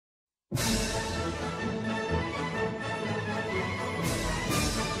Bonner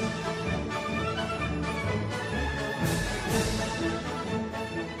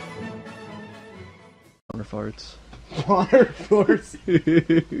farts. Bonner farts.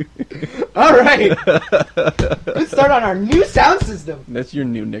 Alright! Let's start on our new sound system. That's your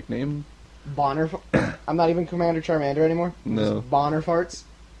new nickname? Bonner. I'm not even Commander Charmander anymore. No. Just Bonner farts.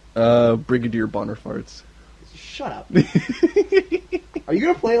 Brigadier Bonner farts. Shut up. Are you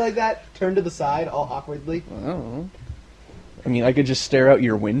gonna play like that? Turn to the side, all awkwardly? I don't know. I mean, I could just stare out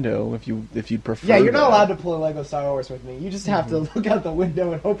your window if you'd prefer. Yeah, you're not that. allowed to play Lego Star Wars with me. You just have to look out the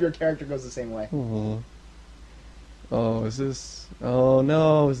window and hope your character goes the same way. Oh, is this? Oh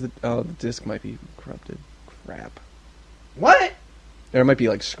no, is the? Oh, the disc might be corrupted. Crap. What? There might be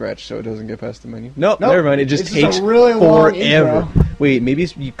like scratched, so it doesn't get past the menu. Nope, never mind. It just it's takes a really long forever. intro. Wait, maybe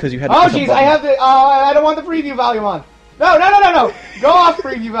it's because you had. To Oh click a jeez, button. I have the. I don't want the preview volume on. No! Go off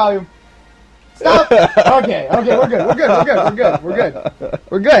preview volume. Stop. Okay,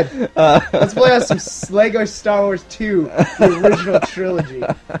 we're good. Let's play us some Lego Star Wars 2, the original trilogy.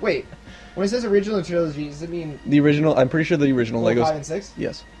 Wait, when it says original trilogy, does it mean The original. I'm pretty sure the original 4, Legos. 5, and 6?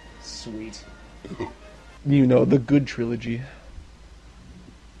 Yes. Sweet. You know the good trilogy.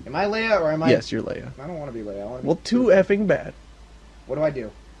 Am I Leia or am I? Yes, you're Leia. I don't want to be Leia. I want to Well, too effing bad. What do I do?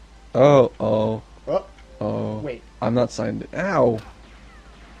 Oh. Wait. I'm not signed. Ow.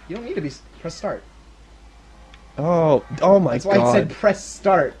 You don't need to be. Press start. Oh my That's why god. it said press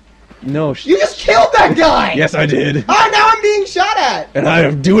start. No. You just killed that guy! Yes, I did. Ah, now I'm being shot at! And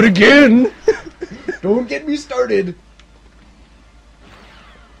I do it again. Don't get me started.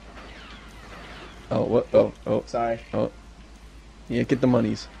 Oh, what? Oh. Sorry. Oh. Yeah, get the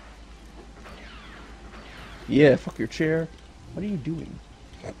monies. Yeah, fuck your chair. What are you doing?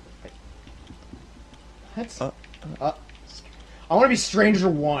 That's... I want to be Stranger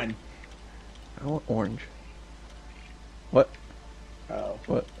 1. I want orange. What? Oh.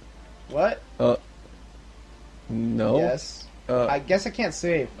 What? What? No. Yes. I guess I can't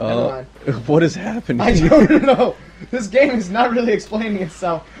save. Never mind. What is happening? I don't know. This game is not really explaining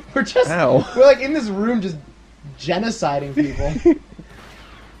itself. We're just... Ow. We're like in this room just genociding people.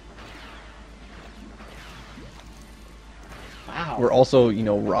 Wow. We're also,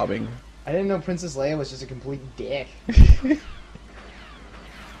 robbing. I didn't know Princess Leia was just a complete dick.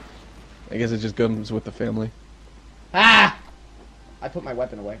 I guess it just comes with the family. Ah! I put my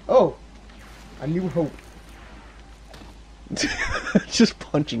weapon away. Oh! A new hope. Just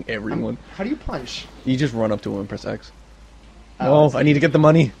punching everyone. How do you punch? You just run up to him and press X. Oh, No, I need to get the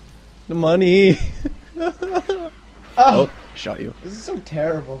money. The money. Oh! Shot you. This is so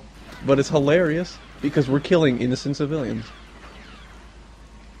terrible. But it's hilarious because we're killing innocent civilians.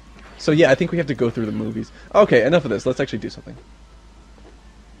 So yeah, I think we have to go through the movies. Okay, enough of this. Let's actually do something.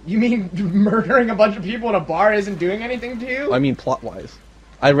 You mean murdering a bunch of people in a bar isn't doing anything to you? I mean plot-wise.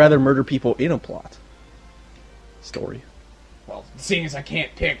 I'd rather murder people in a plot. Story. Well, seeing as I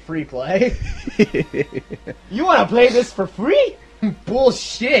can't pick free play. You want to play this for free?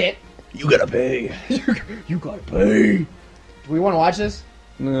 Bullshit. You gotta pay. You gotta pay. Do we want to watch this?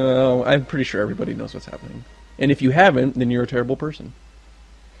 No, I'm pretty sure everybody knows what's happening. And if you haven't, then you're a terrible person.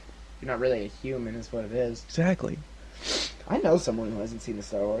 You're not really a human, is what it is. Exactly. I know someone who hasn't seen the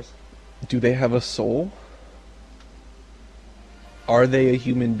Star Wars. Do they have a soul? Are they a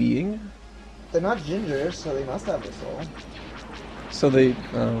human being? They're not ginger, so they must have a soul. So they,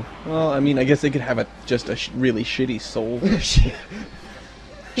 well, I mean, I guess they could have just a really shitty soul.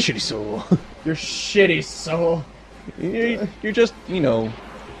 Shitty soul. Your shitty soul. You're just,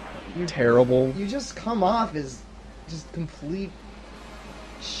 terrible. You just come off as just complete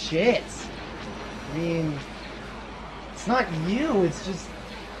shit. I mean, it's not you,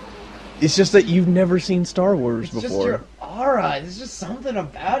 it's just that you've never seen Star Wars before. just your aura. There's just something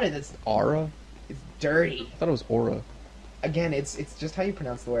about it that's Aura? it's dirty. I thought it was aura. Again, it's just how you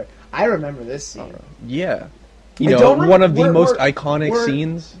pronounce the word. I remember this scene. Aura. Yeah. One of the most iconic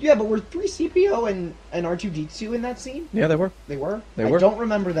scenes. Yeah, but were 3CPO and R2D2 in that scene? Yeah, they were. They were? They were. I don't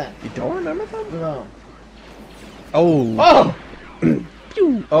remember them. You don't remember them? No. Oh. Oh!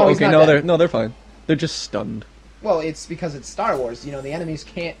 Oh, he's okay. not dead. They're fine. They're just stunned. Well, it's because it's Star Wars. The enemies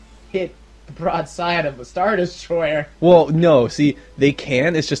can't hit the broadside of a Star Destroyer. Well, no. See, they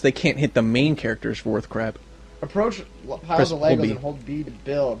can. It's just they can't hit the main characters worth crap. Approach piles of Legos and hold B to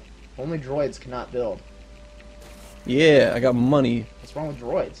build. Only droids cannot build. Yeah, I got money. What's wrong with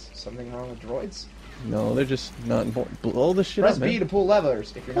droids? Something wrong with droids? No, they're just not important. Blow the shit Press up, man. B to pull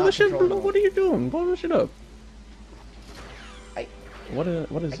levers if you're Blow not the shit. controlling What are you doing? Blow the shit up. What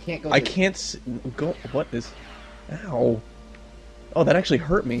is? I can't go. I can't go. What is? Ow. Oh, that actually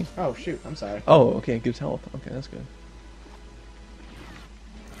hurt me. Oh, shoot. I'm sorry. Oh, okay. It gives health. Okay, that's good.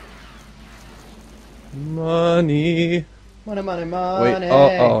 Money. Money, money, money. Wait.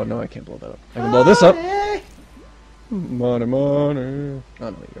 Oh, no, I can't blow that up. I can blow this up. Money, money. Oh, no,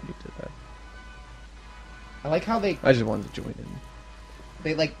 you already did that. I like how they, I just wanted to join in.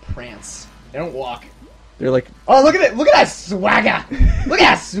 they like, prance. They don't walk. They're like, Oh, look at it! Look at that swagger! Look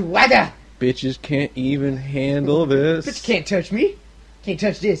at that swagger! bitches can't even handle this. Bitch can't touch me. Can't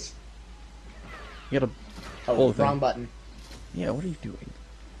touch this. You gotta Oh, hold the wrong thing. button. Yeah, what are you doing?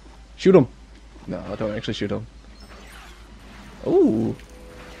 Shoot him. No, don't actually shoot him. Ooh.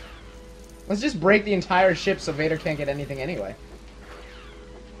 Let's just break the entire ship so Vader can't get anything anyway.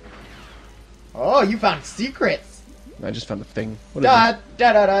 Oh, you found secrets! I just found a thing. What is Da this?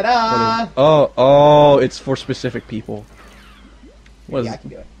 da da da What da! is it? Oh, it's for specific people. What is Yeah, I it? can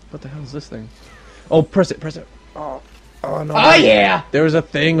do it. What the hell is this thing? Oh, press it, press it. Oh, no. Oh yeah! There's a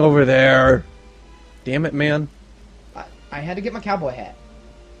thing over there. Damn it, man. I had to get my cowboy hat.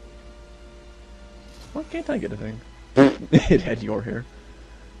 Why can't I get a thing? It had your hair.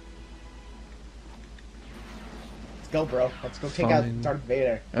 Let's go, bro. Let's go take Fine. out Darth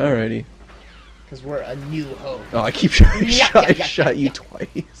Vader. Alrighty. Because we're a new hope. Oh, I keep shot, Yeah. shot you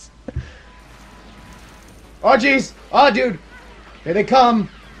twice. Oh, jeez! Oh, dude! Here they come!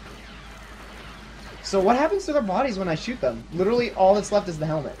 So what happens to their bodies when I shoot them? Literally, all that's left is the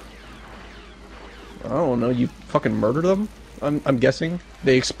helmet. I don't know. You fucking murder them? I'm guessing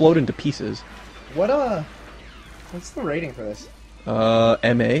they explode into pieces. What's the rating for this?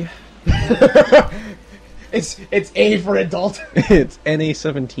 MA. It's A for adult. It's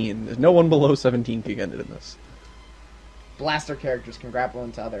NA-17. There's no one below 17 can get in this. Blaster characters can grapple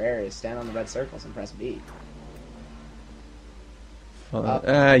into other areas. Stand on the red circles and press B. Up.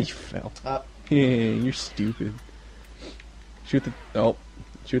 Ah, you fell. Up. You're stupid. Shoot the. Nope.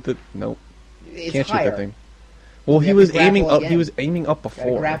 Shoot the. Nope. It's Can't higher. shoot that thing. Well, We he have was to grapple aiming up. again. He was aiming up Gotta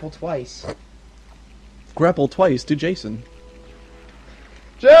before. grapple twice. Grapple twice to Jason.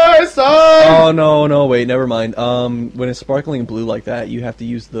 Jason! Oh no, wait, never mind. When it's sparkling blue like that, you have to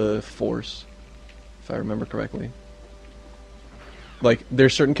use the force, if I remember correctly. Like,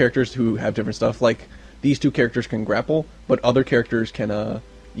 there's certain characters who have different stuff. Like, these two characters can grapple, but other characters can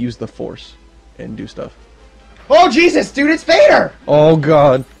use the force and do stuff. Oh Jesus, dude, it's Vader! Oh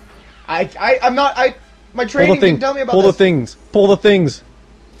god! I'm not. My Pull training the thing. didn't tell me about Pull this. the things. Pull the things.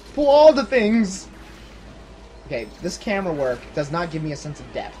 Pull all the things. Okay, this camera work does not give me a sense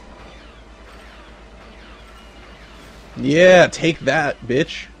of depth. Yeah, take that,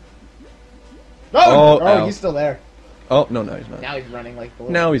 bitch. Oh, ow. he's still there. Oh no, he's not. Now he's running like the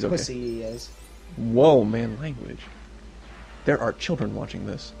little Now he's okay. pussy he is. Whoa, man, language. There are children watching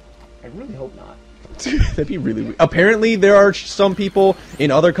this. I really hope not. That'd be really weird. Apparently, there are some people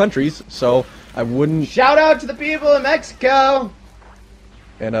in other countries, so I wouldn't. Shout out to the people in Mexico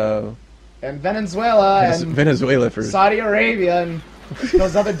And and Venezuela and Venezuela for. Saudi Arabia and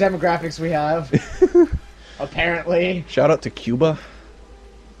those other demographics we have. Apparently. Shout out to Cuba.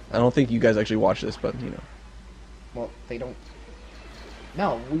 I don't think you guys actually watch this, but you know, Well, they don't.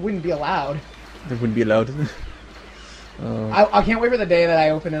 No, we wouldn't be allowed. they wouldn't be allowed. I can't wait for the day that I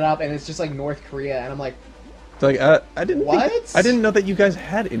open it up and it's just like North Korea and I'm like, It's like I didn't. What? I didn't know that you guys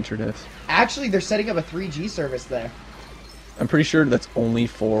had internet. actually, they're setting up a 3G service there. I'm pretty sure that's only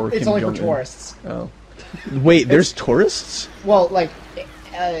for. It's Kim only for Jong-un. tourists. Oh. Wait, there's tourists? Well, like,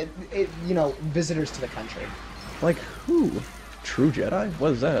 you know, visitors to the country. Like who? True Jedi?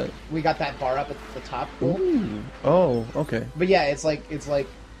 What is that? We got that bar up at the top. Cool. Ooh. Oh, okay. But yeah, it's like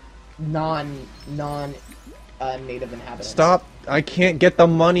non native inhabitants. Stop! I can't get the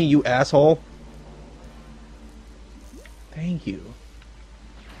money, you asshole. Thank you.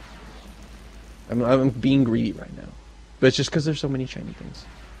 I'm being greedy right now, but it's just because there's so many shiny things.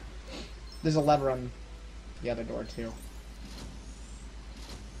 There's a lever on the other door too.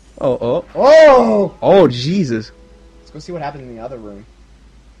 Oh! Oh! Oh! Jesus! Let's go see what happened in the other room.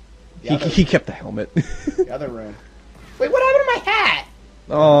 He kept the helmet. The other room. Wait, what happened to my hat?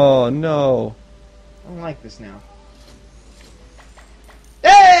 Oh no! I don't like this now.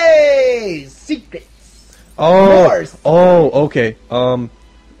 Hey! Secrets! Oh! Doors. Oh! Okay. Hold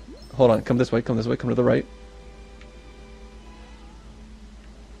on. Come this way. Come this way. Come to the right.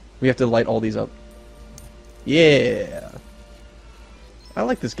 We have to light all these up. Yeah. I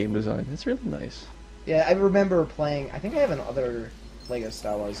like this game design. It's really nice. Yeah, I remember playing. I think I have another Lego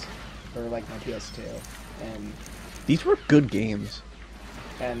Star Wars for like my PS2, and These were good games.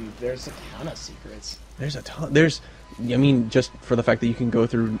 And there's a ton of secrets. There's a ton. I mean, just for the fact that you can go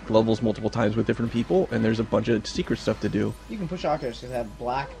through levels multiple times with different people, and there's a bunch of secret stuff to do. You can push oculars because they have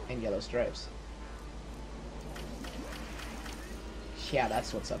black and yellow stripes. Yeah,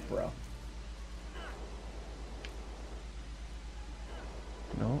 that's what's up, bro.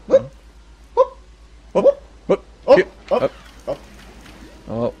 No. Whoop, whoop, Whoop, whoop, oh, here, oh, up.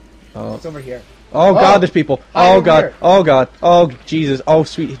 oh. Oh. It's over here. Oh God, there's people. Hide Oh over God. here. Oh God. Oh Jesus. Oh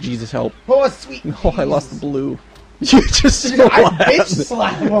sweet Jesus, help. Oh, sweet. No, I lost the blue. You just I slapped bitch me.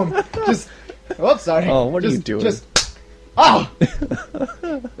 slap him. Just. Oh, sorry. Oh, what are you doing? Just. Oh.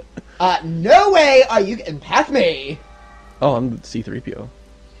 No way are you getting past me. Oh, I'm C-3PO.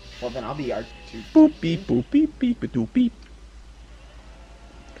 Well, then I'll be R2. Boop beep boop beep beep doop beep.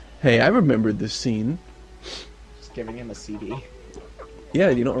 Hey, I remembered this scene. Just giving him a CD. Yeah,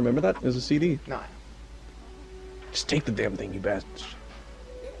 you don't remember that? It was a CD. No. Just take the damn thing, you bastards.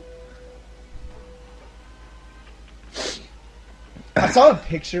 I saw a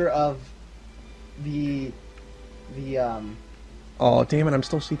picture of the Oh, damn it, I'm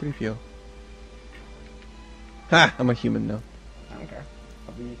still C-3PO. Ha! I'm a human now. I don't care.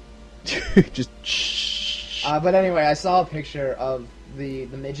 I'll be... Just shh. But anyway, I saw a picture of the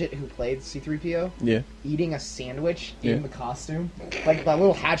midget who played C-3PO Yeah. eating a sandwich Yeah. in the costume. Like, the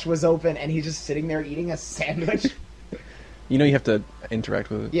little hatch was open, and he's just sitting there eating a sandwich. You know you have to interact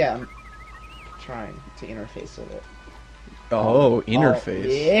with it. Yeah, I'm trying to interface with it. Oh, interface.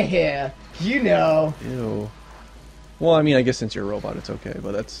 Oh, yeah, you know. Ew. Well, I mean, I guess since you're a robot, it's okay,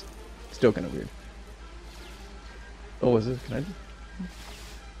 but that's still kind of weird. Oh, is it? Can I?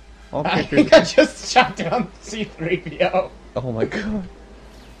 All I characters. think I just shot down C-3PO. Oh my god.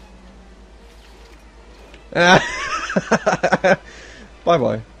 Bye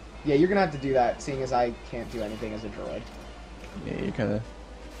bye. Yeah, you're gonna have to do that, seeing as I can't do anything as a droid. Yeah, you're kind of.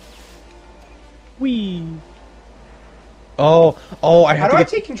 Wee. Oh, I How have do to I get.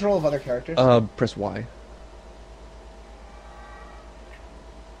 take control of other characters? Press Y.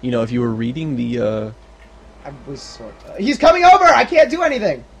 You know, if you were reading the. I was sort of... He's coming over! I can't do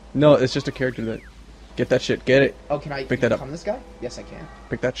anything! No, it's just a character that. Get that shit. Get it. Oh, can I Pick that up. become this guy? Yes, I can.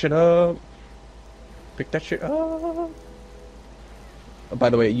 Pick that shit up. Pick that shit up. Oh, by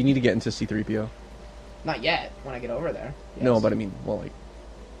the way, you need to get into C-3PO. Not yet, when I get over there. No, Yes. but I mean, well, like,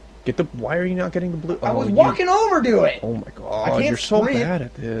 get the. Why are you not getting the blue? I was you- walking over to it! Oh my I god, can't you're so sprint. bad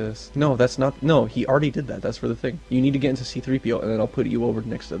at this. No, that's not. No, he already did that. That's for the thing. You need to get into C-3PO, and then I'll put you over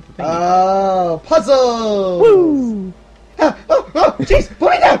next to the thing. Oh, puzzles! Woo! Oh, jeez!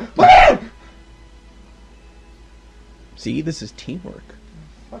 Put me down! Put me down! See, this is teamwork.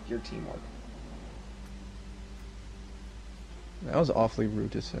 Fuck your teamwork. That was awfully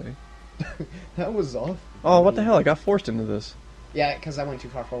rude to say. That was off. Oh, what the hell? I got forced into this. Yeah, because I went too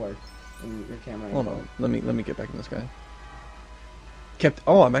far forward. And your camera... Hold on. Let me get back in this guy.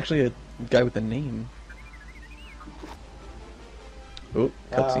 Oh, I'm actually a guy with a name. Oh,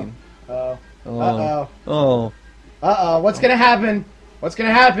 cutscene. Uh-oh. Oh. Uh-oh. Oh. Uh-oh. What's gonna happen? What's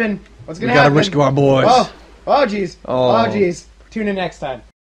gonna happen? What's We gonna gotta happen? rescue our boys. Oh, jeez. Oh. Oh, jeez. Tune in next time.